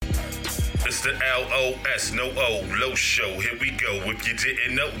It's the LOS, no O, low show. Here we go. If you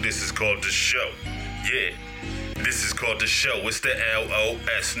didn't know, this is called the show. Yeah, this is called the show. It's the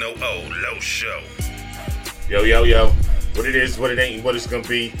LOS, no O, low show. Yo. What it is, what it ain't, and what it's gonna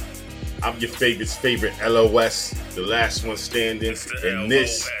be. I'm your favorite LOS, the last one standing. And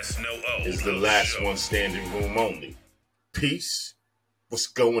this is the last one standing room only. Peace. What's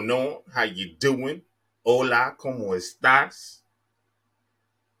going on? How you doing? Hola, ¿cómo estás?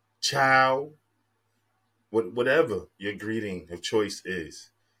 Ciao. Whatever your greeting of choice is.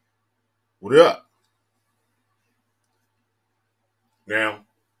 What up? Now,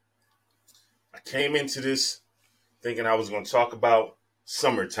 I came into this thinking I was going to talk about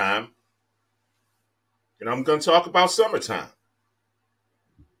summertime. And I'm going to talk about summertime.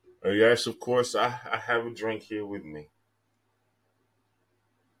 Yes, of course, I have a drink here with me.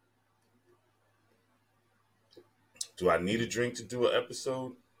 Do I need a drink to do an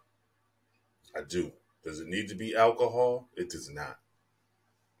episode? I do. Does it need to be alcohol? It does not.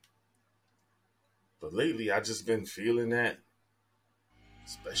 But lately, I just been feeling that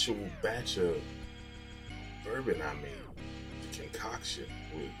special batch of bourbon I made. The concoction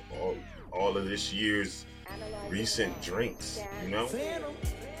with all of this year's recent drinks, you know?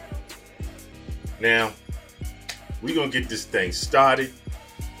 Now, we're going to get this thing started,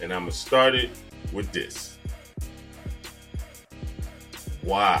 and I'm going to start it with this.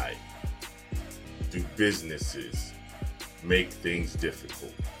 Why do businesses make things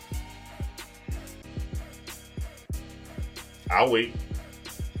difficult? I'll wait.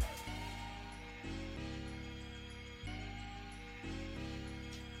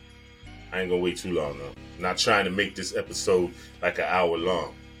 I ain't gonna wait too long though. Not trying to make this episode like an hour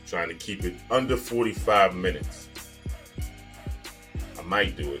long. Trying to keep it under 45 minutes. I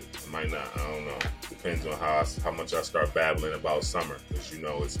might do it. I might not. I don't know. Depends on how much I start babbling about summer. Because you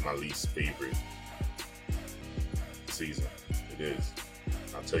know it's my least favorite season. It is.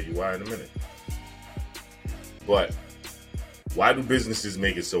 I'll tell you why in a minute. But why do businesses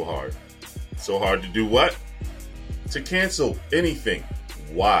make it so hard? So hard to do what? To cancel anything.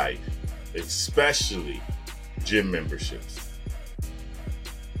 Why? Especially gym memberships.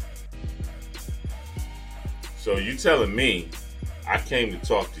 So you telling me I came to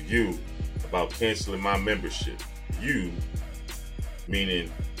talk to you about canceling my membership. You,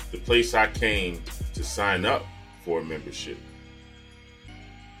 meaning the place I came to sign up for a membership.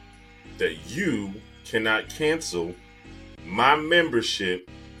 That you cannot cancel my membership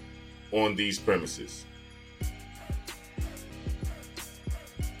on these premises.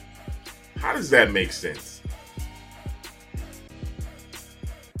 How does that make sense?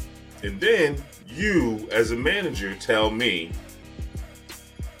 And then you, as a manager, tell me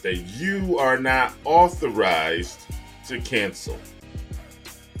that you are not authorized to cancel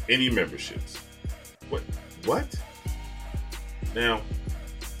any memberships. What? Now,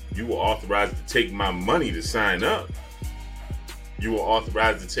 you were authorized to take my money to sign up. You were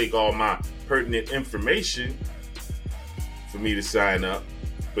authorized to take all my pertinent information for me to sign up,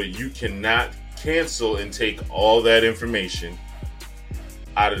 but you cannot cancel and take all that information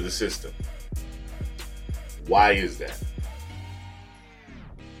out of the system. Why is that?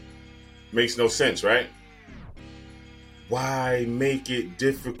 Makes no sense, right? Why make it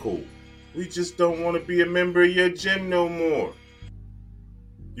difficult? We just don't want to be a member of your gym no more.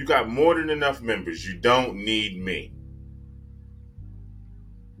 You got more than enough members. You don't need me.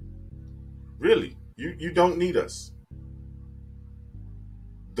 Really, you don't need us.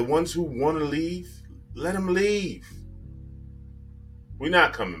 The ones who want to leave, let them leave. We're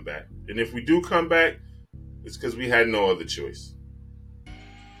not coming back. And if we do come back, it's because we had no other choice.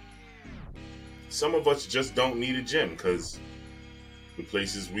 Some of us just don't need a gym because the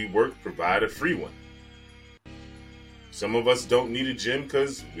places we work provide a free one. Some of us don't need a gym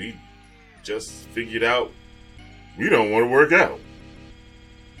because we just figured out we don't want to work out.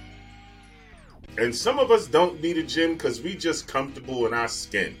 And some of us don't need a gym because we just comfortable in our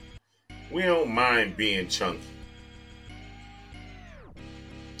skin. We don't mind being chunky.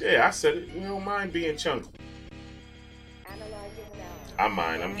 Yeah, I said it. We don't mind being chunky. I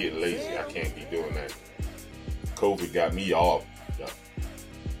mind. I'm getting lazy. I can't be doing that. COVID got me all up.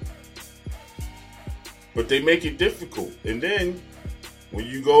 But they make it difficult. And then when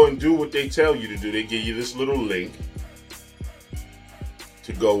you go and do what they tell you to do, they give you this little link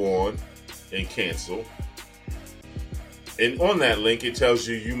to go on and cancel. And on that link, it tells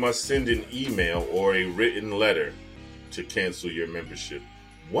you must send an email or a written letter to cancel your membership.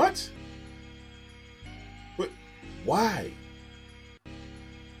 What? Why?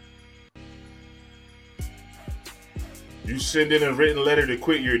 You send in a written letter to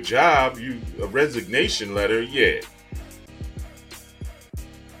quit your job, a resignation letter, yeah.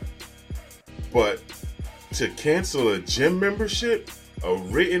 But to cancel a gym membership, a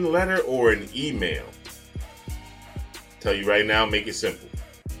written letter or an email. Tell you right now, make it simple.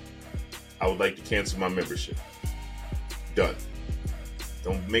 I would like to cancel my membership. Done.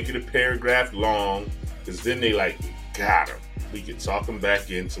 Don't make it a paragraph long, because then they like, we got him. We can talk them back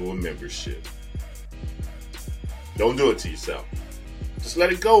into a membership. Don't do it to yourself. Just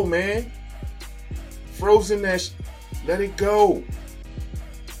let it go, man. Frozen that let it go.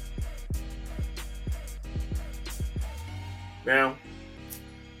 Now,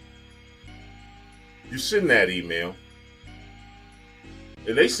 you send that email,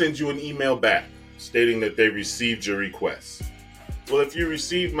 and they send you an email back stating that they received your request. Well, if you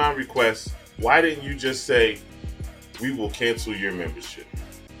received my request, why didn't you just say, we will cancel your membership?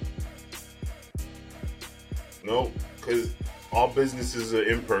 No, because all businesses are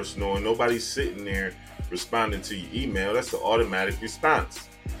impersonal and nobody's sitting there responding to your email. That's an automatic response.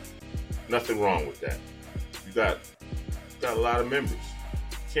 Nothing wrong with that. You got a lot of members.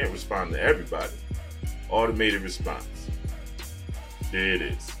 You can't respond to everybody. Automated response. There it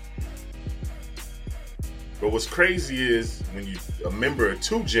is. But what's crazy is when you're a member of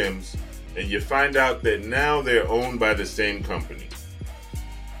two gyms and you find out that now they're owned by the same company.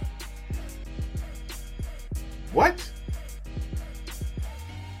 What?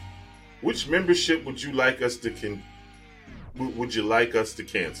 Which membership would you like us to cancel?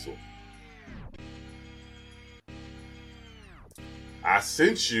 I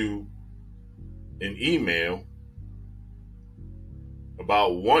sent you an email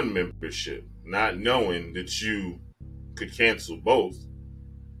about one membership, not knowing that you could cancel both.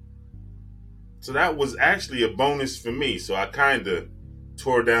 So that was actually a bonus for me. So I kind of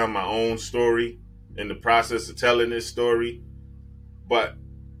tore down my own story in the process of telling this story. But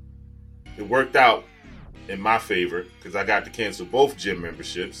it worked out in my favor because I got to cancel both gym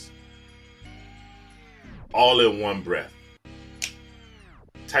memberships all in one breath.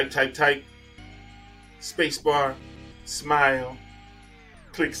 Type, spacebar, smile,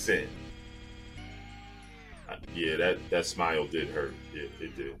 click send. Yeah, that smile did hurt. Yeah,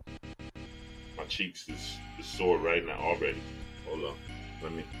 it did. My cheeks is sore right now already. Hold on.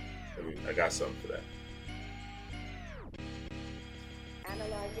 Let me, I got something for that.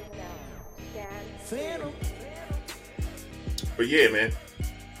 But yeah, man,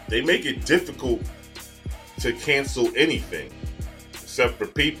 they make it difficult to cancel anything except for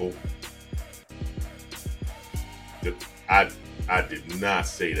people. I did not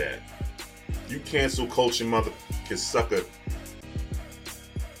say that. You cancel culture mother can suck a.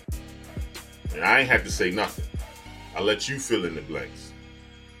 And I ain't had to say nothing. I let you fill in the blanks.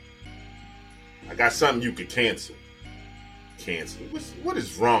 I got something you could cancel. Cancel. What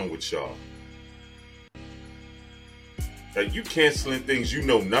is wrong with y'all? Like, you canceling things you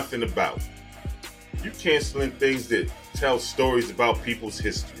know nothing about. You canceling things that tell stories about people's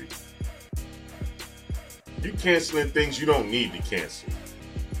history. You canceling things you don't need to cancel.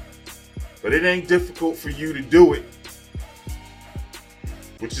 But it ain't difficult for you to do it,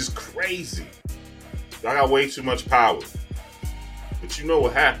 which is crazy. I got way too much power. But you know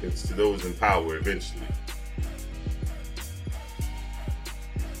what happens to those in power eventually.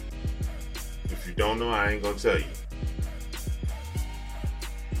 If you don't know, I ain't gonna tell you.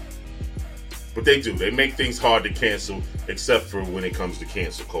 But they do. They make things hard to cancel, except for when it comes to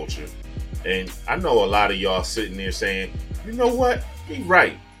cancel culture. And I know a lot of y'all sitting there saying, you know what? He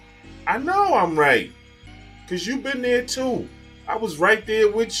right. I know I'm right. Because you've been there too. I was right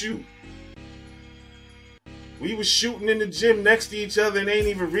there with you. We was shooting in the gym next to each other and ain't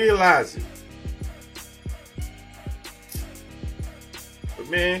even realize it. But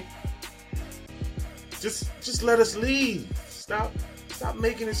man, just let us leave. Stop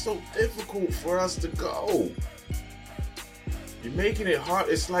making it so difficult for us to go. You're making it hard.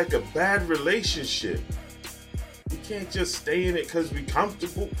 It's like a bad relationship. We can't just stay in it because we're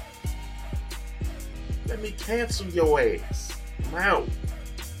comfortable. Let me cancel your ass. I'm out.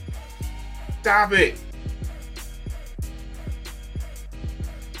 Stop it.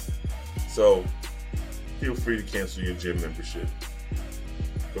 So, feel free to cancel your gym membership.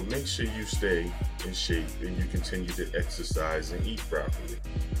 But make sure you stay in shape and you continue to exercise and eat properly.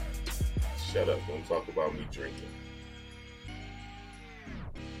 Shut up. Don't talk about me drinking.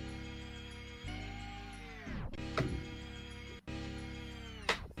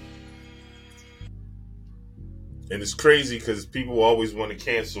 And it's crazy because people always want to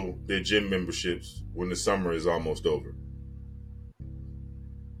cancel their gym memberships when the summer is almost over.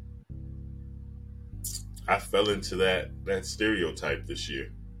 I fell into that stereotype this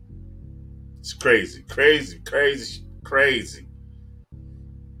year. It's crazy, crazy, crazy, crazy.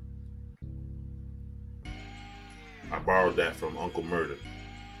 I borrowed that from Uncle Murder.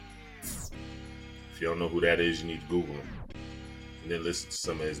 If you don't know who that is, you need to Google him and then listen to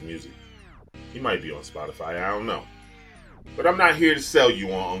some of his music. He might be on Spotify, I don't know. But I'm not here to sell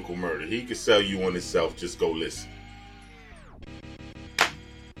you on Uncle Murder. He can sell you on himself. Just go listen.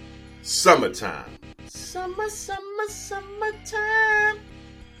 Summertime. Summertime.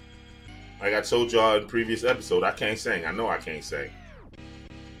 Like I told y'all in previous episode, I can't sing. I know I can't sing.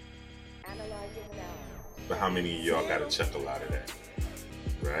 But how many of y'all got a chuckle out of that?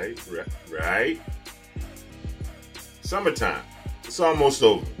 Right? Summertime. It's almost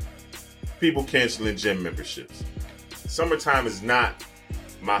over. People canceling gym memberships. Summertime is not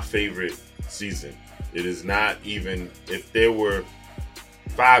my favorite season. It is not even, if there were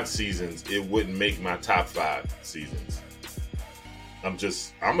 5 seasons, it wouldn't make my top 5 seasons.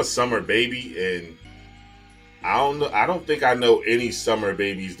 I'm a summer baby, and I don't think I know any summer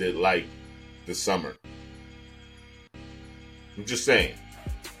babies that like the summer. I'm just saying.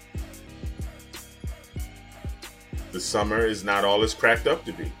 The summer is not all it's cracked up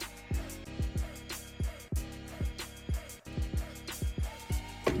to be.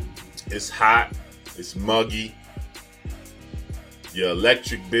 It's hot. It's muggy. Your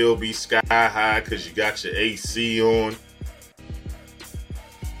electric bill be sky high because you got your AC on.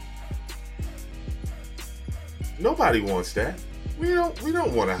 Nobody wants that. We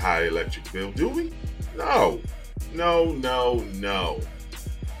don't want a high electric bill, do we? No.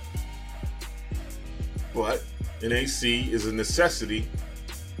 But an AC is a necessity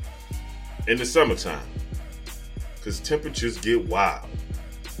in the summertime because temperatures get wild.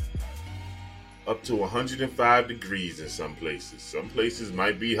 Up to 105 degrees in some places. Some places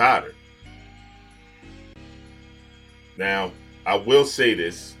might be hotter. Now, I will say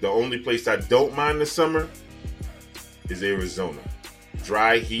this. The only place I don't mind the summer is Arizona.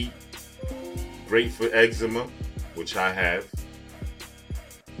 Dry heat. Great for eczema, which I have.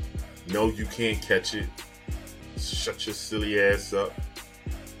 No, you can't catch it. Shut your silly ass up.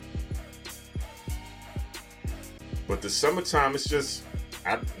 But the summertime is just...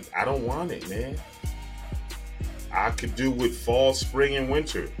 I don't want it, man. I could do with fall, spring, and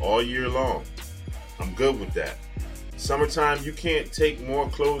winter all year long. I'm good with that. Summertime, you can't take more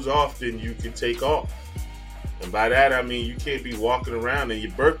clothes off than you can take off. And by that, I mean you can't be walking around in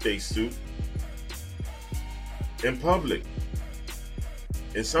your birthday suit in public.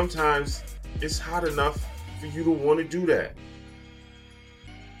 And sometimes it's hot enough for you to want to do that.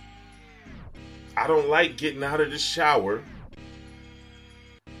 I don't like getting out of the shower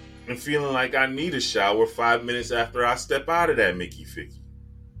and feeling like I need a shower 5 minutes after I step out of that Mickey Ficky.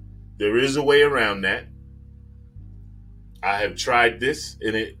 There is a way around that. I have tried this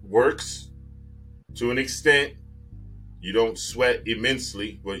and it works to an extent. You don't sweat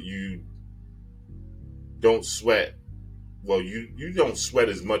immensely, but you don't sweat. Well, you don't sweat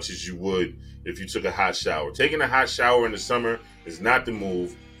as much as you would if you took a hot shower. Taking a hot shower in the summer is not the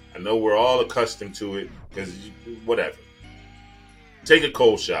move. I know we're all accustomed to it because whatever. Take a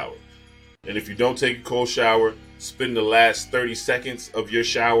cold shower. And if you don't take a cold shower, spend the last 30 seconds of your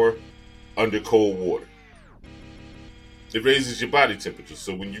shower under cold water. It raises your body temperature.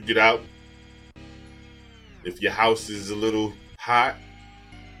 So when you get out, if your house is a little hot,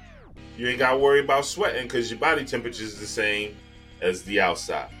 you ain't got to worry about sweating because your body temperature is the same as the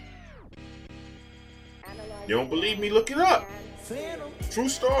outside. You don't believe me? Look it up. True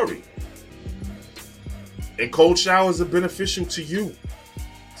story. And cold showers are beneficial to you.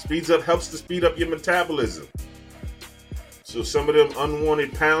 Helps to speed up your metabolism. So some of them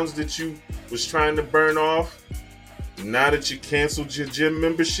unwanted pounds that you was trying to burn off, now that you canceled your gym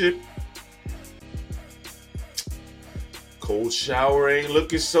membership, cold shower ain't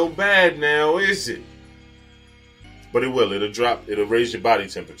looking so bad now, is it? But it will. It'll raise your body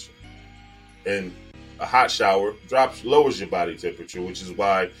temperature. And a hot shower lowers your body temperature, which is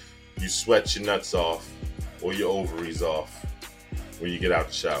why you sweat your nuts off or your ovaries off when you get out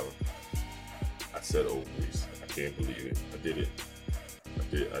the shower. I said ovaries. I can't believe it. I did it.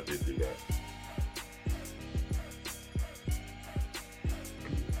 I did do that.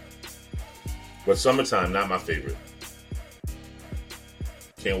 But summertime, not my favorite.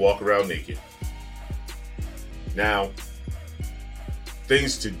 Can't walk around naked. Now,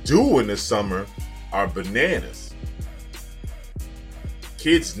 things to do in the summer are bananas.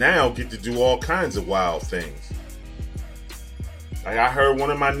 Kids now get to do all kinds of wild things. Like I heard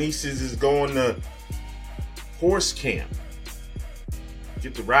one of my nieces is going to horse camp.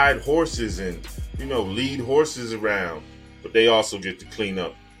 Get to ride horses and, lead horses around. But they also get to clean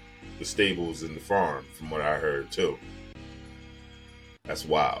up the stables and the farm, from what I heard too. That's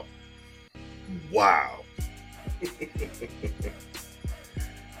wild. Wow.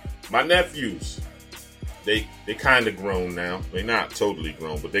 My nephews, they kind of grown now. They're not totally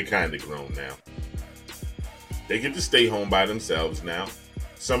grown, but they kind of grown now. They get to stay home by themselves now.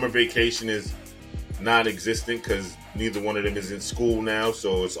 Summer vacation is non-existent because neither one of them is in school now,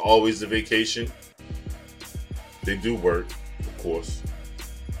 so it's always a vacation. They do work, of course.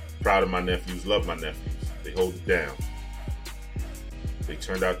 Proud of my nephews, love my nephews. They hold it down. They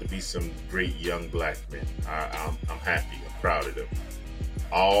turned out to be some great young black men. I'm happy. I'm proud of them.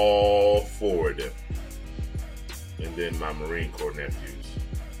 All four of them. And then my Marine Corps nephews.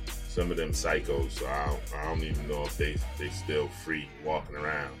 Some of them psychos, so I don't even know if they still free walking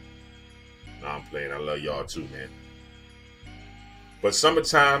around. No, I'm playing. I love y'all too, man. But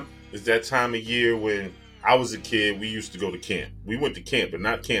summertime is that time of year when I was a kid, we used to go to camp. We went to camp, but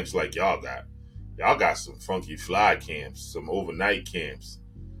not camps like y'all got. Y'all got some funky fly camps, some overnight camps.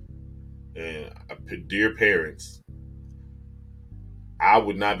 And dear parents, I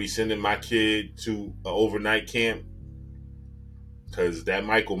would not be sending my kid to an overnight camp because that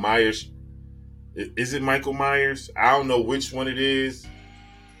Michael Myers, is it Michael Myers? I don't know which one it is,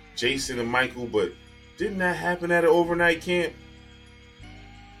 Jason and Michael, but didn't that happen at an overnight camp?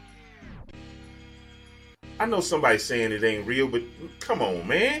 I know somebody's saying it ain't real, but come on,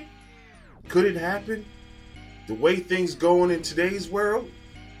 man. Could it happen? The way things going in today's world?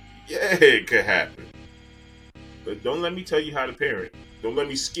 Yeah, it could happen. But don't let me tell you how to parent. Don't let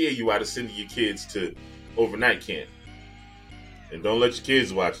me scare you out of sending your kids to overnight camp. And don't let your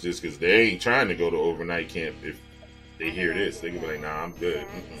kids watch this because they ain't trying to go to overnight camp. If they hear this, they can be like, nah, I'm good.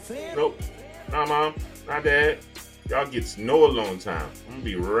 Nope. Nah, mom. Nah, dad. Y'all get no alone time. I'm going to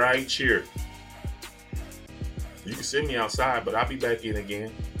be right here. You can send me outside, but I'll be back in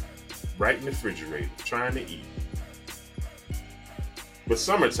again. Right in the refrigerator, trying to eat. But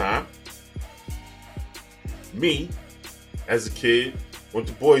summertime, me, as a kid, went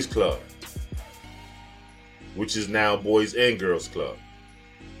to Boys Club, which is now Boys and Girls Club.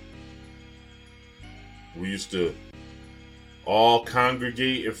 We used to all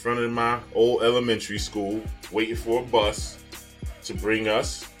congregate in front of my old elementary school, waiting for a bus to bring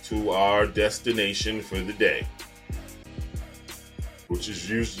us to our destination for the day, which is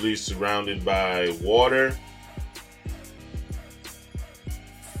usually surrounded by water,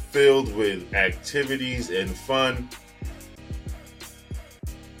 filled with activities and fun.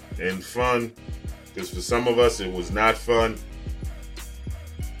 And fun, because for some of us it was not fun.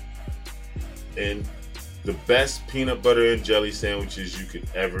 And the best peanut butter and jelly sandwiches you could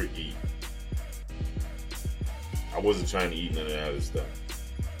ever eat. I wasn't trying to eat none of that other stuff.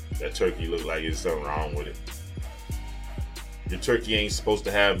 That turkey looked like there's something wrong with it. Your turkey ain't supposed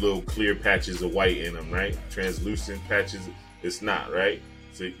to have little clear patches of white in them, right? Translucent patches. It's not, right?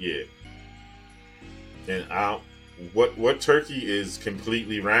 So yeah. And what turkey is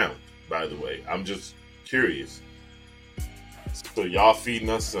completely round, by the way? I'm just curious. So y'all feeding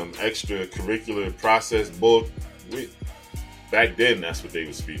us some extracurricular processed bull? Back then, that's what they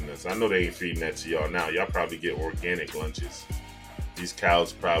was feeding us. I know they ain't feeding that to y'all now. Y'all probably get organic lunches. These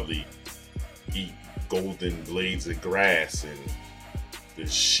cows probably eat golden blades of grass, and the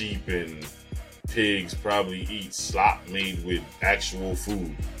sheep and pigs probably eat slop made with actual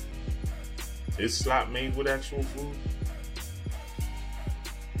food. Is slop made with actual food?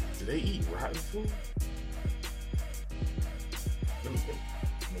 Do they eat rotten food?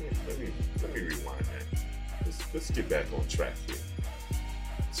 Let me rewind that. Let's get back on track here.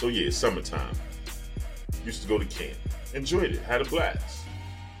 So yeah, summertime. Used to go to camp. Enjoyed it. Had a blast.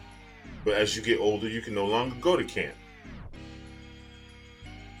 But as you get older, you can no longer go to camp.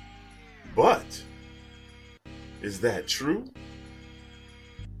 But is that true?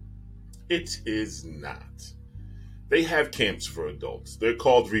 It is not. They have camps for adults. They're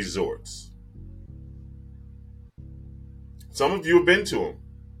called resorts. Some of you have been to them.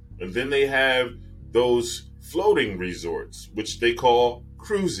 And then they have those floating resorts, which they call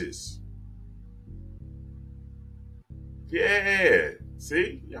cruises. Yeah.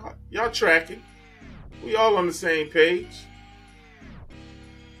 See? Y'all tracking. We all on the same page.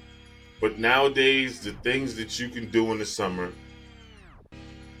 But nowadays, the things that you can do in the summer,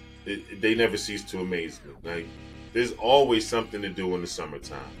 they never cease to amaze me. Like, there's always something to do in the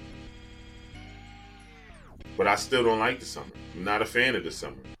summertime. But I still don't like the summer. I'm not a fan of the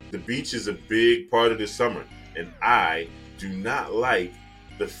summer. The beach is a big part of the summer, and I do not like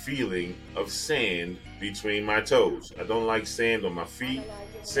the feeling of sand between my toes. I don't like sand on my feet.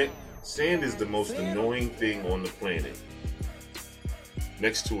 Sand is the most annoying thing on the planet,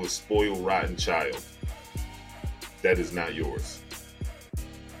 next to a spoiled, rotten child that is not yours.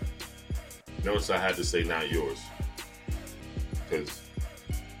 Notice I had to say not yours, because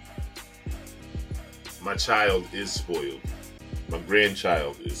my child is spoiled. My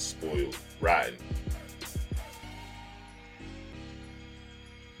grandchild is spoiled, rotten.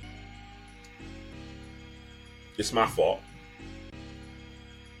 It's my fault.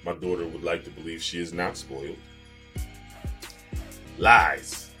 My daughter would like to believe she is not spoiled.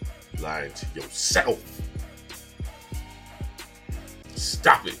 Lies. Lying to yourself.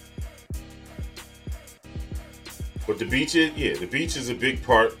 Stop it. But the beach is a big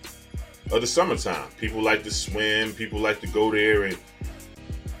part of the summertime. People like to swim. People like to go there and,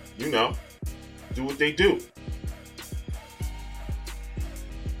 do what they do.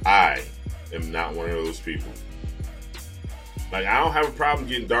 I am not one of those people. Like, I don't have a problem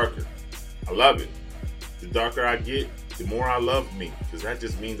getting darker. I love it. The darker I get, the more I love me. Because that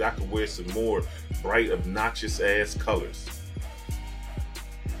just means I can wear some more bright, obnoxious ass colors.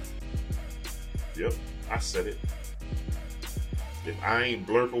 Yep, I said it. If I ain't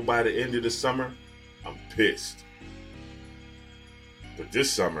blurple by the end of the summer, I'm pissed. But this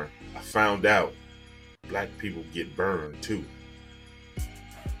summer, I found out black people get burned too.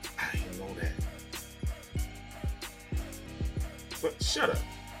 I didn't know that. But shut up.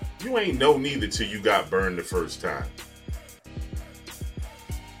 You ain't know neither till you got burned the first time.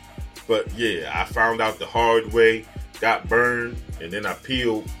 But yeah, I found out the hard way, got burned, and then I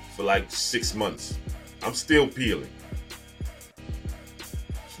peeled for like 6 months. I'm still peeling.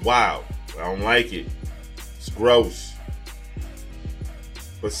 It's wild. I don't like it. It's gross.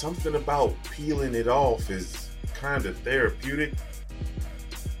 But something about peeling it off is kind of therapeutic.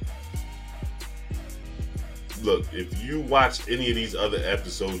 Look, if you watched any of these other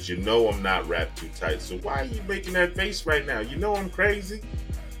episodes, you know I'm not wrapped too tight. So why are you making that face right now? You know I'm crazy?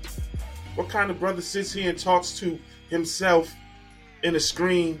 What kind of brother sits here and talks to himself in a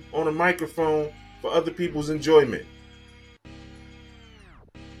screen on a microphone for other people's enjoyment?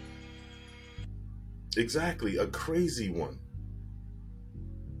 Exactly, a crazy one.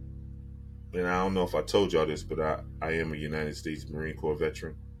 And I don't know if I told y'all this, but I am a United States Marine Corps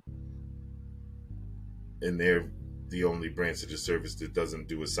veteran. And they're the only branch of the service that doesn't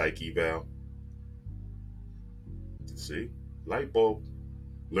do a psych eval. See? Light bulb.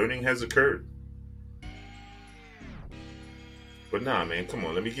 Learning has occurred. But nah, man, come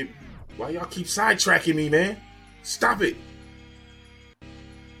on. Why y'all keep sidetracking me, man? Stop it.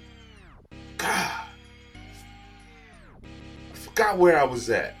 God. I forgot where I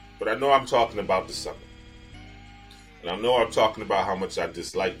was at. But I know I'm talking about the summer. And I know I'm talking about how much I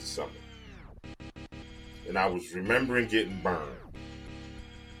dislike the summer. And I was remembering getting burned.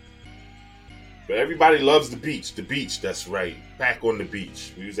 But everybody loves the beach. The beach, that's right. Back on the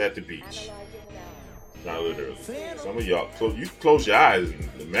beach. We was at the beach. Not literally. Some of y'all, you close your eyes and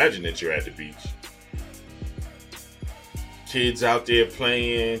imagine that you're at the beach. Kids out there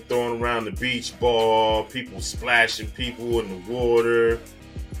playing, throwing around the beach ball, people splashing people in the water.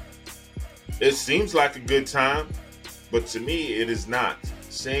 It seems like a good time, but to me, it is not.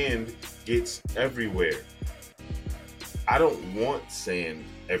 Sand gets everywhere. I don't want sand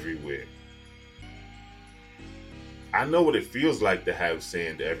everywhere. I know what it feels like to have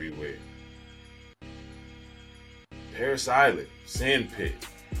sand everywhere. Paris Island, sand pit.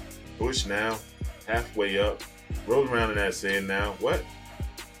 Bush now, halfway up. Roll around in that sand now. What?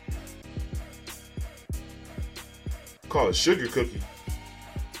 Call it sugar cookie.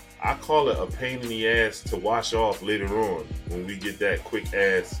 I call it a pain in the ass to wash off later on when we get that quick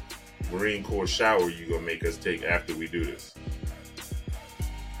ass Marine Corps shower you gonna make us take after we do this.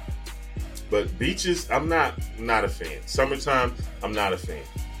 But beaches, I'm not a fan. Summertime, I'm not a fan.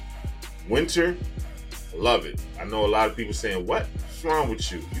 Winter, I love it. I know a lot of people saying, what's wrong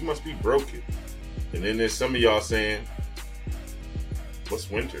with you? You must be broken. And then there's some of y'all saying, what's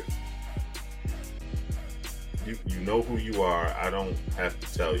winter? You know who you are. I don't have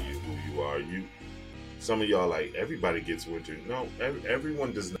to tell you who you are. Some of y'all like, everybody gets winter. No,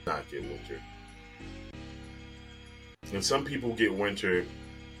 everyone does not get winter. And some people get winter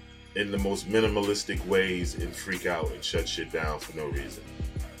in the most minimalistic ways and freak out and shut shit down for no reason.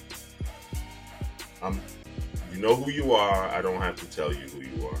 You know who you are. I don't have to tell you who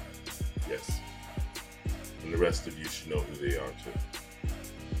you are. Yes. And the rest of you should know who they are too.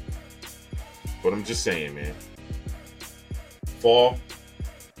 But I'm just saying, man. Fall,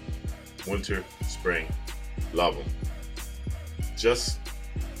 winter, spring, love them. Just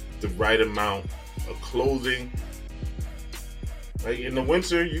the right amount of clothing Like in the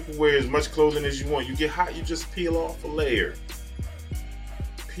winter, you can wear as much clothing as you want. You get hot, you just peel off a layer.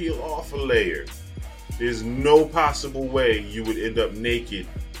 Peel off a layer. There's no possible way you would end up naked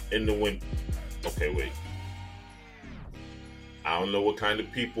in the winter. Okay, wait. I don't know what kind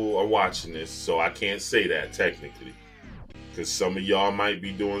of people are watching this, so I can't say that technically. Because some of y'all might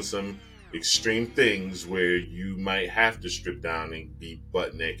be doing some extreme things where you might have to strip down and be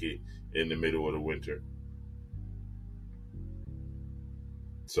butt naked in the middle of the winter.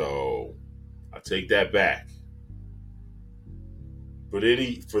 So I take that back. But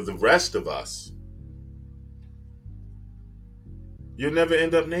for the rest of us, you'll never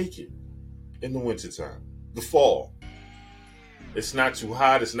end up naked in the wintertime. The fall. It's not too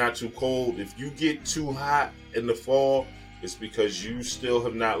hot, it's not too cold. If you get too hot in the fall, it's because you still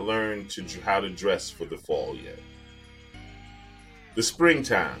have not learned how to dress for the fall yet. The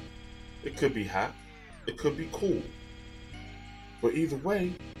springtime, it could be hot, it could be cool. But either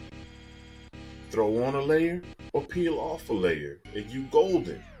way, throw on a layer or peel off a layer and you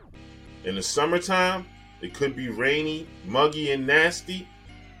golden. In the summertime, it could be rainy, muggy, and nasty,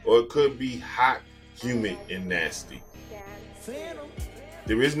 or it could be hot, humid, and nasty.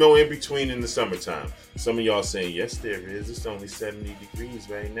 There is no in between in the summertime. Some of y'all saying, yes, there is. It's only 70 degrees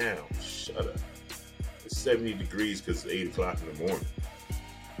right now. Shut up. It's 70 degrees because it's 8 o'clock in the morning.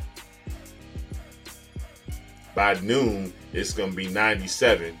 By noon, it's going to be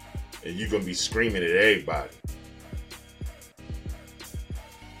 97, and you're going to be screaming at everybody.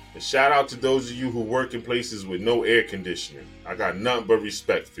 And shout out to those of you who work in places with no air conditioning. I got nothing but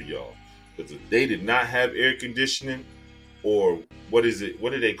respect for y'all. Because if they did not have air conditioning, or what is it?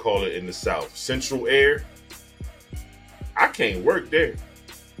 What do they call it in the South? Central air? I can't work there.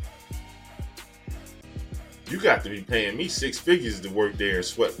 You got to be paying me 6 figures to work there and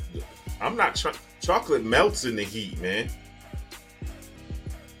sweat. I'm not chocolate melts in the heat, man.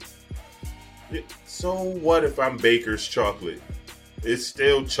 So what if I'm Baker's chocolate? It's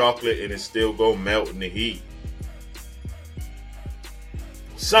still chocolate and it's still gonna melt in the heat.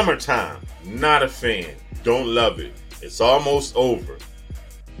 Summertime, not a fan. Don't love it. It's almost over.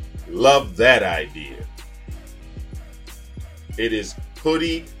 Love that idea. It is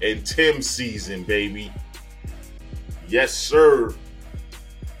hoodie and Tim season, baby. Yes, sir.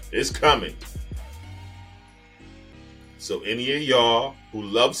 It's coming. So any of y'all who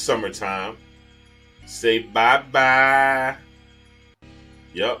love summertime, say bye-bye.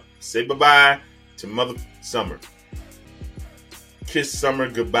 Yup. Say bye-bye to mother summer. Kiss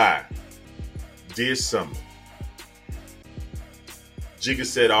summer goodbye. Dear summer. Jigga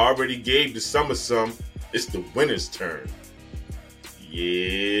said, I already gave the summer some. It's the winter's turn. Yeah,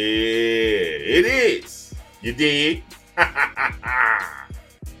 it is. You dig?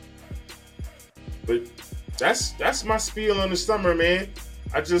 But that's my spiel on the summer, man.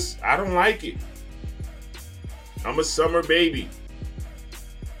 I don't like it. I'm a summer baby.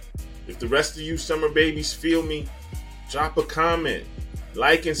 If the rest of you summer babies feel me, drop a comment,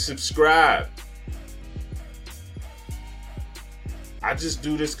 like and subscribe. I just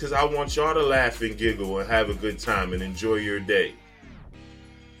do this because I want y'all to laugh and giggle and have a good time and enjoy your day.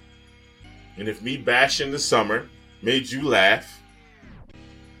 And if me bashing the summer made you laugh,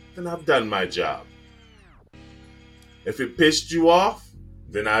 then I've done my job. If it pissed you off,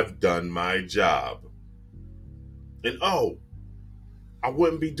 then I've done my job. And oh, I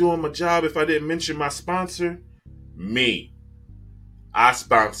wouldn't be doing my job if I didn't mention my sponsor, me. I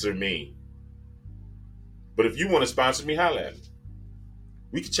sponsor me. But if you want to sponsor me, holla at me.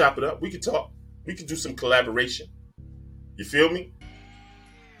 We can chop it up. We can talk. We can do some collaboration. You feel me?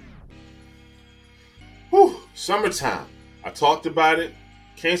 Whew, summertime. I talked about it.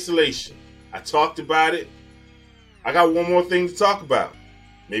 Cancellation. I talked about it. I got one more thing to talk about.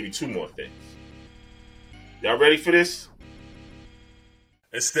 Maybe 2 more things. Y'all ready for this?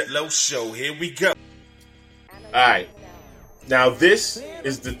 It's that low show. Here we go. Alright. Now this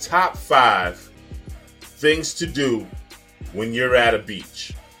is the top 5 things to do when you're at a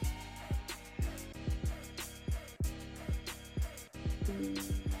beach.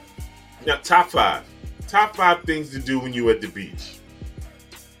 Now, top 5. Top 5 things to do when you're at the beach.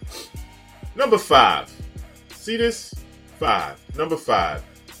 Number 5. See this? 5. Number 5.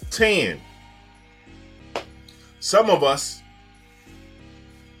 Tan. Some of us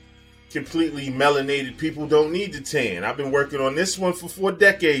completely melanated people don't need to tan. I've been working on this one for 4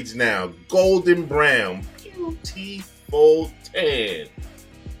 decades now. Golden brown. Beautiful tan.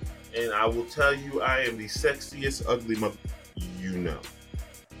 And I will tell you, I am the sexiest ugly mother you know.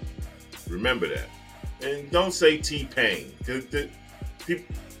 Remember that. And don't say T-Pain. People,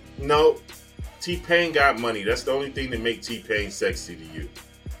 no. T-Pain got money. That's the only thing that make T-Pain sexy to you.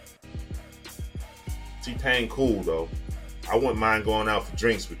 T-Pain cool, though. I wouldn't mind going out for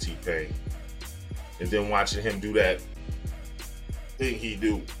drinks with T-Pain. And then watching him do that thing he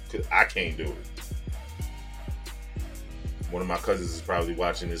do. Because I can't do it. One of my cousins is probably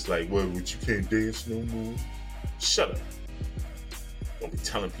watching this like, what, you can't dance no more? Shut up. Don't be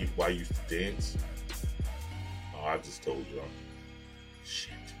telling people why you used to dance. Oh, I just told y'all.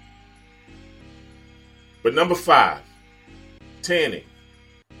 Shit. But number 5, tanning.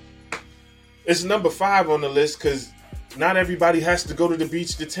 It's number 5 on the list because not everybody has to go to the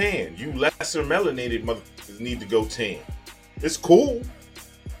beach to tan. You lesser melanated motherfuckers need to go tan. It's cool.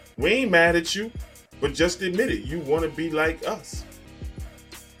 We ain't mad at you, but just admit it. You want to be like us.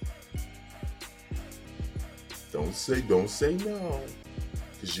 Don't say no.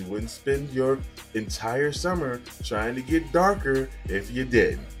 Because you wouldn't spend your entire summer trying to get darker if you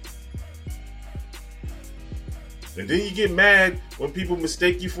did. And then you get mad when people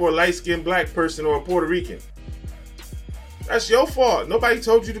mistake you for a light-skinned black person or a Puerto Rican. That's your fault. Nobody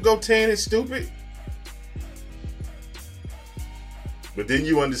told you to go tan and stupid. But then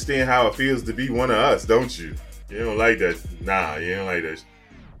you understand how it feels to be one of us, don't you? You don't like that. Nah, you don't like that.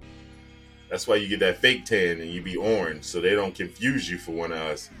 That's why you get that fake tan and you be orange, so they don't confuse you for one of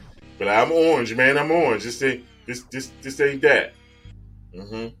us. But I'm orange, man. I'm orange. This ain't that.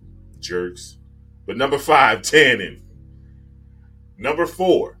 Jerks. But number 5, tanning. Number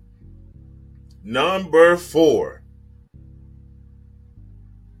 4.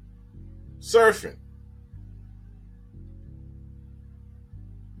 Surfing.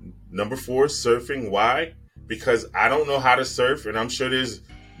 Number 4, surfing. Why? Because I don't know how to surf, and I'm sure there's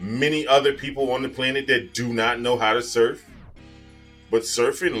many other people on the planet that do not know how to surf. But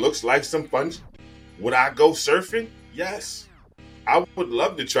surfing looks like some fun. Would I go surfing? Yes. I would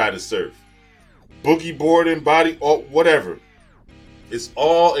love to try to surf. Boogie boarding, body, or whatever. It's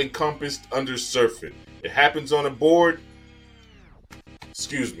all encompassed under surfing. It happens on a board.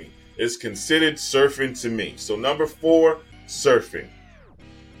 It's considered surfing to me. So number 4, surfing.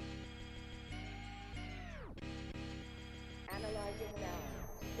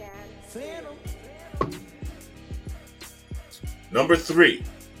 Number 3.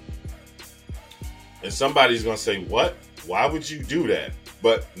 And somebody's going to say, what? Why would you do that?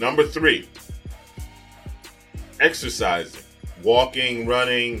 But number 3. Exercising. Walking,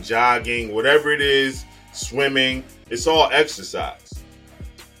 running, jogging, whatever it is, swimming. It's all exercise.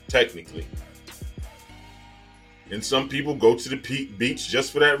 Technically. And some people go to the beach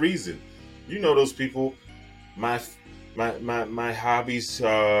just for that reason. You know those people. My hobbies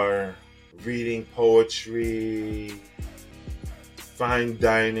are reading poetry, fine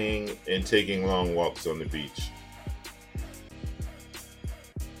dining, and taking long walks on the beach.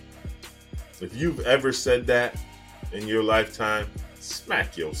 If you've ever said that in your lifetime,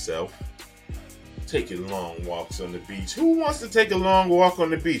 smack yourself. Taking long walks on the beach. Who wants to take a long walk on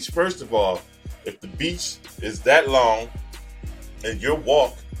the beach? First of all, if the beach is that long and your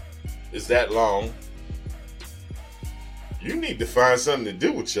walk is that long, you need to find something to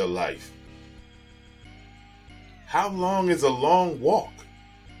do with your life. How long is a long walk?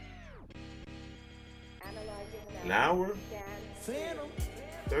 An hour?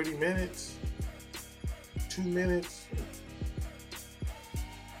 30 minutes? 2 minutes?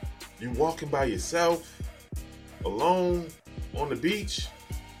 You walking by yourself, alone, on the beach?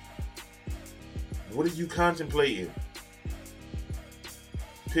 What are you contemplating?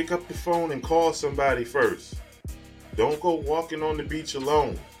 Pick up the phone and call somebody first. Don't go walking on the beach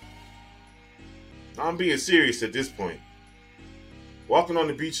alone. I'm being serious at this point. Walking on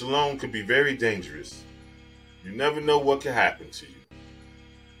the beach alone could be very dangerous. You never know what could happen to you.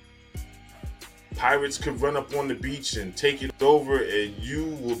 Pirates could run up on the beach and take it over, and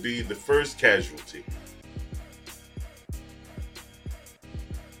you will be the first casualty.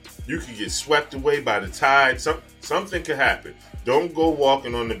 You could get swept away by the tide. Something could happen. Don't go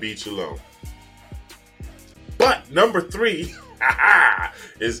walking on the beach alone. But number 3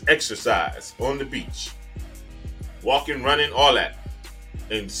 is exercise on the beach. Walking, running, all that.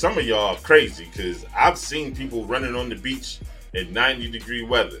 And some of y'all are crazy because I've seen people running on the beach in 90-degree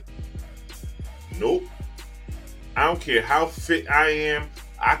weather. Nope. I don't care how fit I am.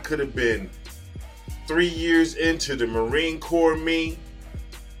 I could have been 3 years into the Marine Corps me.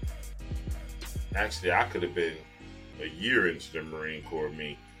 Actually, I could have been a year into the Marine Corps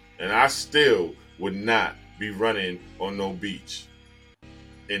me. And I still would not be running on no beach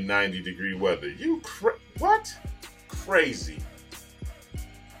in 90-degree weather. What? Crazy.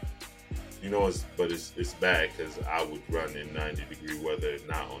 You know, it's bad because I would run in 90-degree weather and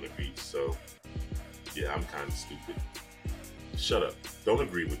not on the beach. So Yeah, I'm kind of stupid. Shut up. Don't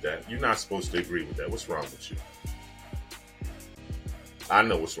agree with that. You're not supposed to agree with that. What's wrong with you? I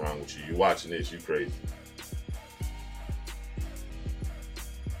know what's wrong with you. You watching this, you crazy.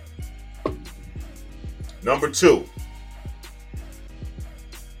 Number 2.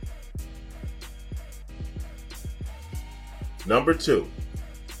 Number 2.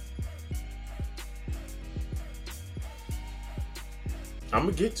 I'm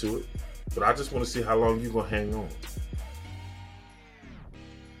going to get to it, but I just want to see how long you're going to hang on.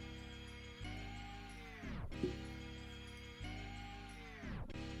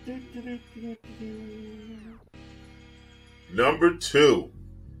 Number 2.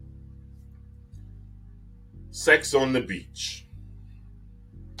 Sex on the beach.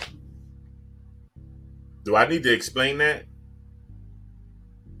 Do I need to explain that?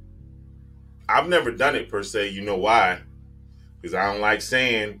 I've never done it per se. You know why? Because I don't like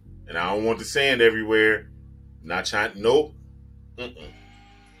sand, and I don't want the sand everywhere. Not trying. Nope. Mm-mm.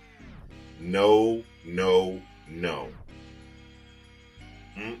 No. Mm-mm.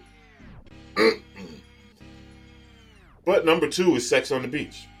 But number 2 is sex on the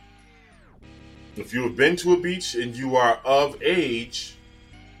beach. If you have been to a beach and you are of age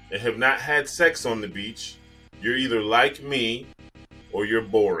and have not had sex on the beach, you're either like me or you're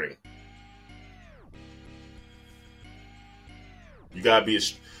boring. You gotta be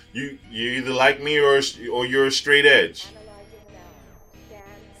you're either like me or you're a straight edge.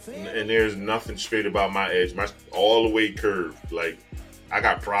 And there's nothing straight about my edge. My all the way curved. Like, I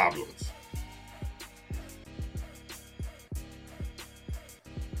got problems.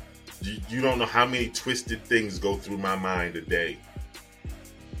 You don't know how many twisted things go through my mind a day.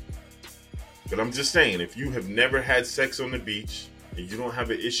 But I'm just saying, if you have never had sex on the beach and you don't have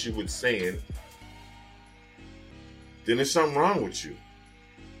an issue with sand, then there's something wrong with you.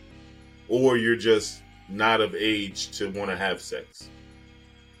 Or you're just not of age to want to have sex.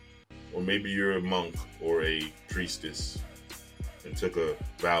 Or maybe you're a monk or a priestess and took a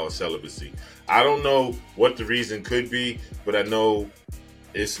vow of celibacy. I don't know what the reason could be, but I know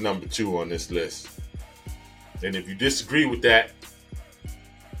it's number 2 on this list. And if you disagree with that,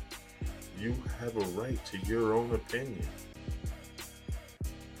 you have a right to your own opinion.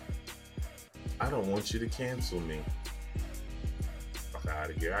 I don't want you to cancel me. Fuck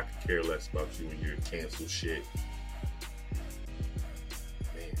out of here. I could care less about you and your cancel shit.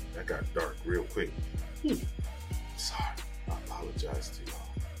 Man, that got dark real quick. Sorry. I apologize to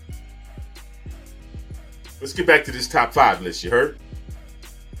y'all. Let's get back to this top 5 list, you heard?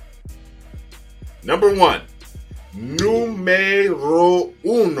 Number 1. Numero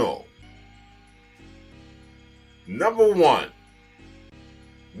uno. Number 1.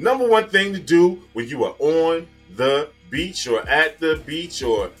 Number 1 thing to do when you are on the beach or at the beach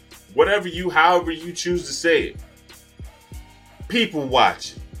or whatever however you choose to say it. People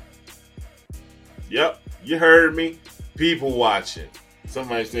watching. Yep, you heard me. People watching.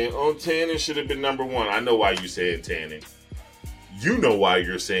 Somebody saying, oh, tanning should have been number 1. I know why you're saying tanning. You know why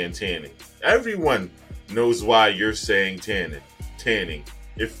you're saying tanning. Everyone knows why you're saying tanning.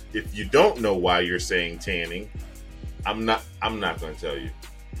 If you don't know why you're saying tanning, I'm not going to tell you.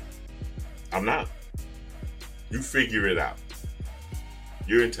 I'm not. You figure it out.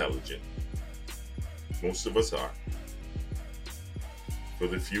 You're intelligent. Most of us are. For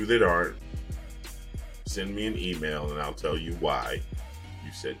the few that aren't, send me an email and I'll tell you why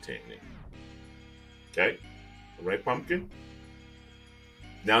you said tanning. Okay? All right, pumpkin?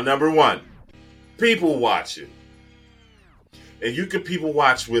 Now, number 1, people watching. And you can people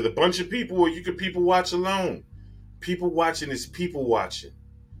watch with a bunch of people or you can people watch alone. People watching is people watching.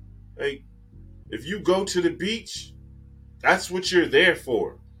 Like, if you go to the beach, that's what you're there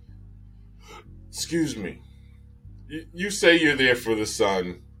for. Excuse me. You say you're there for the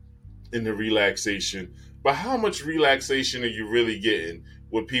sun and the relaxation, but how much relaxation are you really getting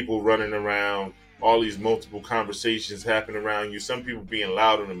with people running around, all these multiple conversations happening around you, some people being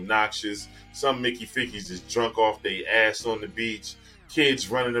loud and obnoxious, some Mickey Fickies is drunk off their ass on the beach, kids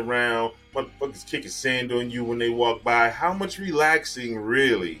running around, motherfuckers kicking sand on you when they walk by. How much relaxing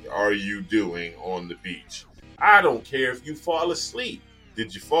really are you doing on the beach? I don't care if you fall asleep.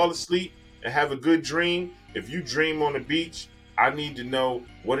 Did you fall asleep and have a good dream? If you dream on the beach, I need to know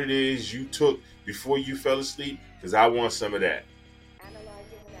what it is you took before you fell asleep, because I want some of that.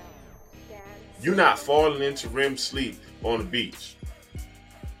 You're not falling into REM sleep on the beach.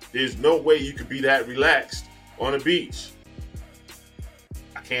 There's no way you could be that relaxed on a beach.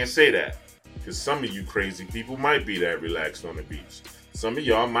 I can't say that, because some of you crazy people might be that relaxed on the beach. Some of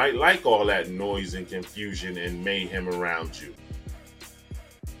y'all might like all that noise and confusion and mayhem around you.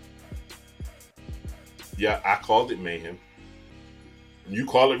 Yeah, I called it mayhem. You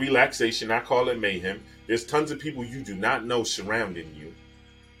call it relaxation, I call it mayhem. There's tons of people you do not know surrounding you.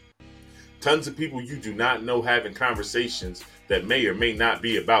 Tons of people you do not know having conversations that may or may not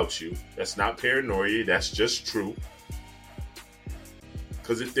be about you. That's not paranoia, that's just true.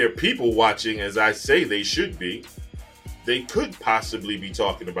 Because if they're people watching, as I say they should be, they could possibly be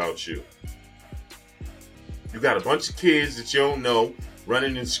talking about you. You got a bunch of kids that you don't know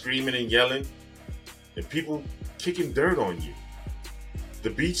running and screaming and yelling, and people kicking dirt on you. The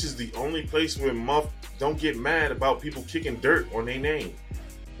beach is the only place where muff don't get mad about people kicking dirt on their name.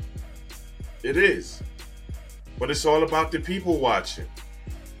 It is. But it's all about the people watching.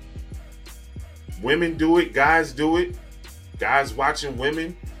 Women do it, guys do it. Guys watching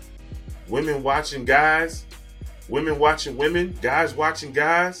women. Women watching guys. Women watching women. Guys watching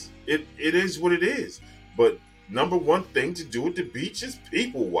guys. It is what it is. But number one thing to do at the beach is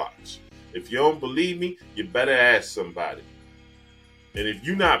people watch. If you don't believe me, you better ask somebody. And if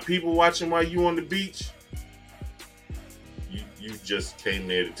you're not people watching while you on the beach, you just came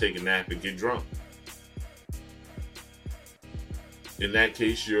there to take a nap and get drunk. In that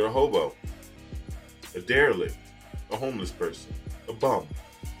case, you're a hobo, a derelict, a homeless person, a bum.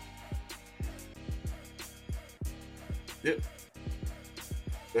 Yep.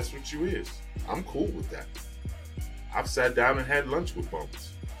 That's what you is. I'm cool with that. I've sat down and had lunch with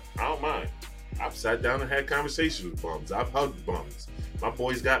bums. I don't mind. I've sat down and had conversations with bums. I've hugged bums. My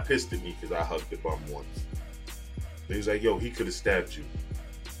boys got pissed at me because I hugged the bum once. They was like, yo, he could have stabbed you.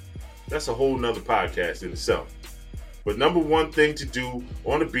 That's a whole nother podcast in itself. But number one thing to do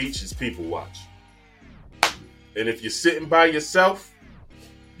on the beach is people watch. And if you're sitting by yourself,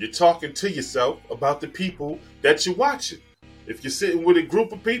 you're talking to yourself about the people that you're watching. If you're sitting with a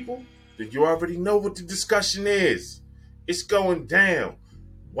group of people, then you already know what the discussion is. It's going down.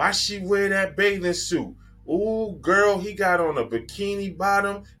 Why she wear that bathing suit? Ooh, girl, he got on a bikini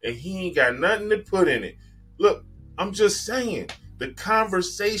bottom and he ain't got nothing to put in it. Look, I'm just saying, the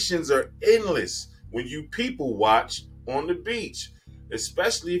conversations are endless when you people watch on the beach,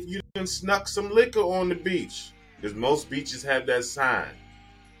 especially if you done snuck some liquor on the beach, because most beaches have that sign.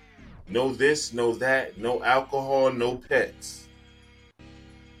 No this, no that, no alcohol, no pets.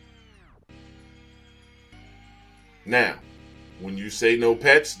 Now, when you say no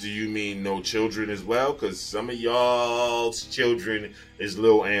pets, do you mean no children as well? Because some of y'all's children is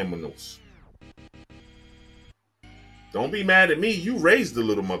little animals. Don't be mad at me. You raised the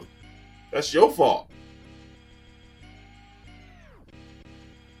little mother. That's your fault.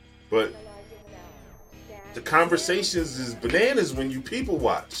 But the conversations is bananas when you people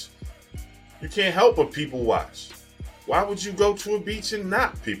watch. You can't help but people watch. Why would you go to a beach and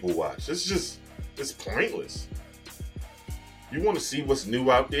not people watch? It's pointless. You want to see what's new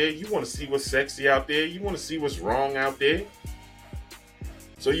out there. You want to see what's sexy out there. You want to see what's wrong out there.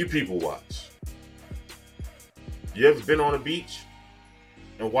 So you people watch. You ever been on a beach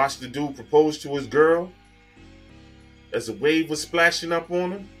and watched the dude propose to his girl as a wave was splashing up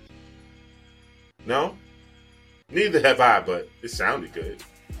on him? No? Neither have I, but it sounded good.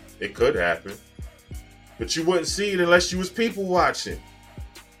 It could happen. But you wouldn't see it unless you was people watching.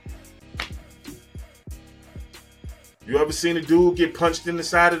 You ever seen a dude get punched in the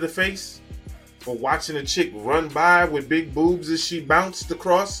side of the face for watching a chick run by with big boobs as she bounced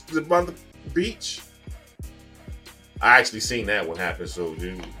across the beach? I actually seen that one happen, so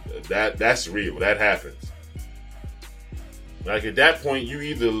dude, that's real. That happens. Like at that point, you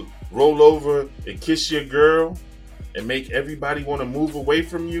either roll over and kiss your girl and make everybody want to move away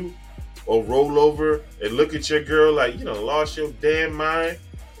from you, or roll over and look at your girl like you done lost your damn mind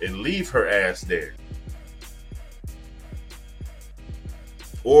and leave her ass there.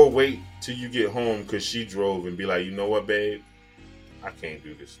 Or wait till you get home because she drove and be like, you know what, babe? I can't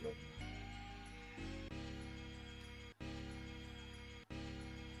do this no more.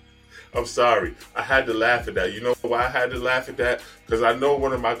 I'm sorry. I had to laugh at that. You know why I had to laugh at that? Because I know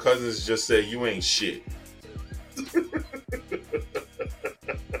one of my cousins just said, you ain't shit.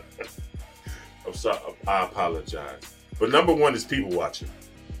 I'm sorry. I apologize. But number one is people watching.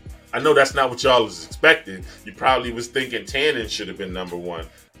 I know that's not what y'all was expecting. You probably was thinking tanning should have been number one.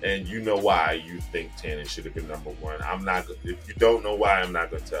 And you know why you think tanning should have been number one. I'm not. If you don't know why, I'm not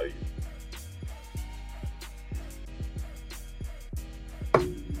going to tell you.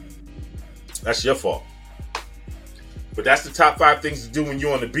 That's your fault. But that's the top 5 things to do when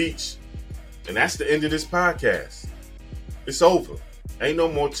you're on the beach. And that's the end of this podcast. It's over. Ain't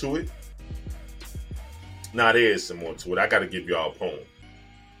no more to it. Nah, there is some more to it. I got to give y'all a poem.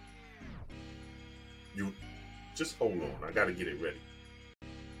 You just hold on. I got to get it ready.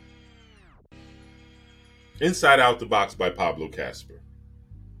 Inside Out the Box by Pablo Casper.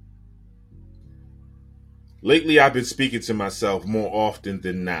 Lately, I've been speaking to myself more often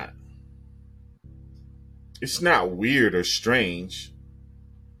than not. It's not weird or strange,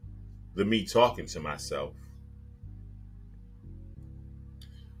 the me talking to myself.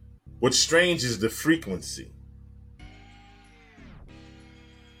 What's strange is the frequency.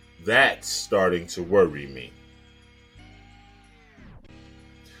 That's starting to worry me.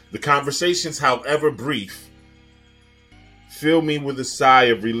 The conversations, however brief, fill me with a sigh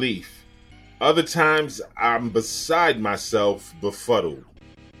of relief. Other times, I'm beside myself, befuddled.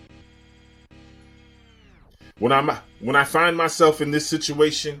 When I find myself in this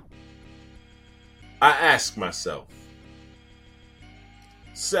situation, I ask myself,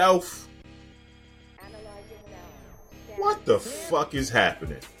 self, what the fuck is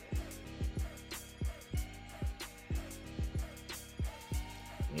happening?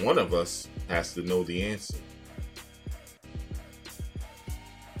 One of us has to know the answer.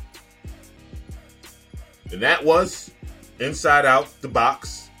 And that was Inside Out the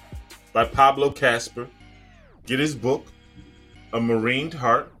Box by Pablo Casper. Get his book, A Marined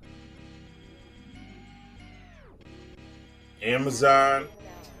Heart. Amazon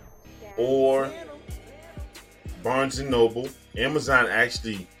or Barnes & Noble. Amazon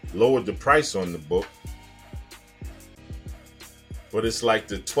actually lowered the price on the book. But it's like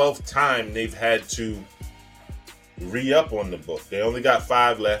the 12th time they've had to re-up on the book. They only got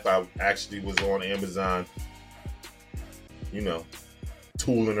 5 left. I actually was on Amazon,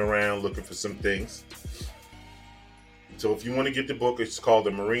 tooling around looking for some things. So if you want to get the book, it's called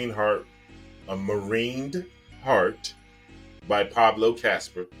A Marined Heart by Pablo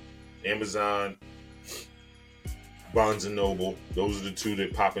Casper. Amazon, Barnes & Noble. Those are the 2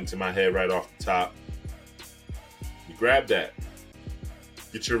 that pop into my head right off the top. You grab that.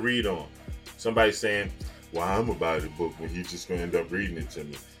 Get your read on. Somebody's saying, well, I'm gonna buy the book when you're just gonna end up reading it to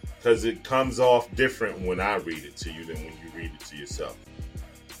me. Because it comes off different when I read it to you than when you read it to yourself.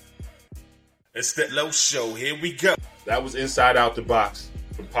 It's that low show. Here we go. That was Inside Out the Box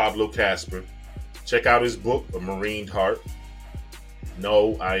from Pablo Casper. Check out his book, A Marined Heart.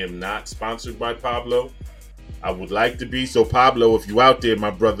 No, I am not sponsored by Pablo. I would like to be. So Pablo, if you out there, my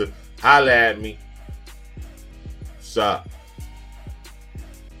brother, holla at me. Sup.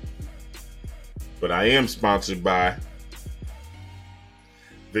 But I am sponsored by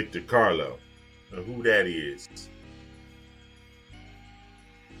Victor Carlo. Now, who that is?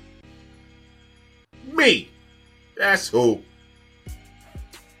 Me. That's who.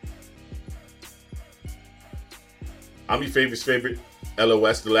 I'm your favorite,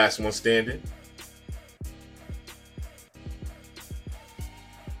 LOS, the last one standing.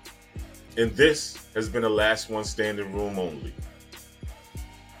 And this has been a last one standing room only.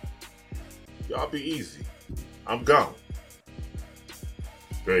 Y'all be easy. I'm gone.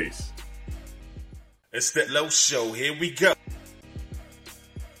 Peace. It's that low show. Here we go.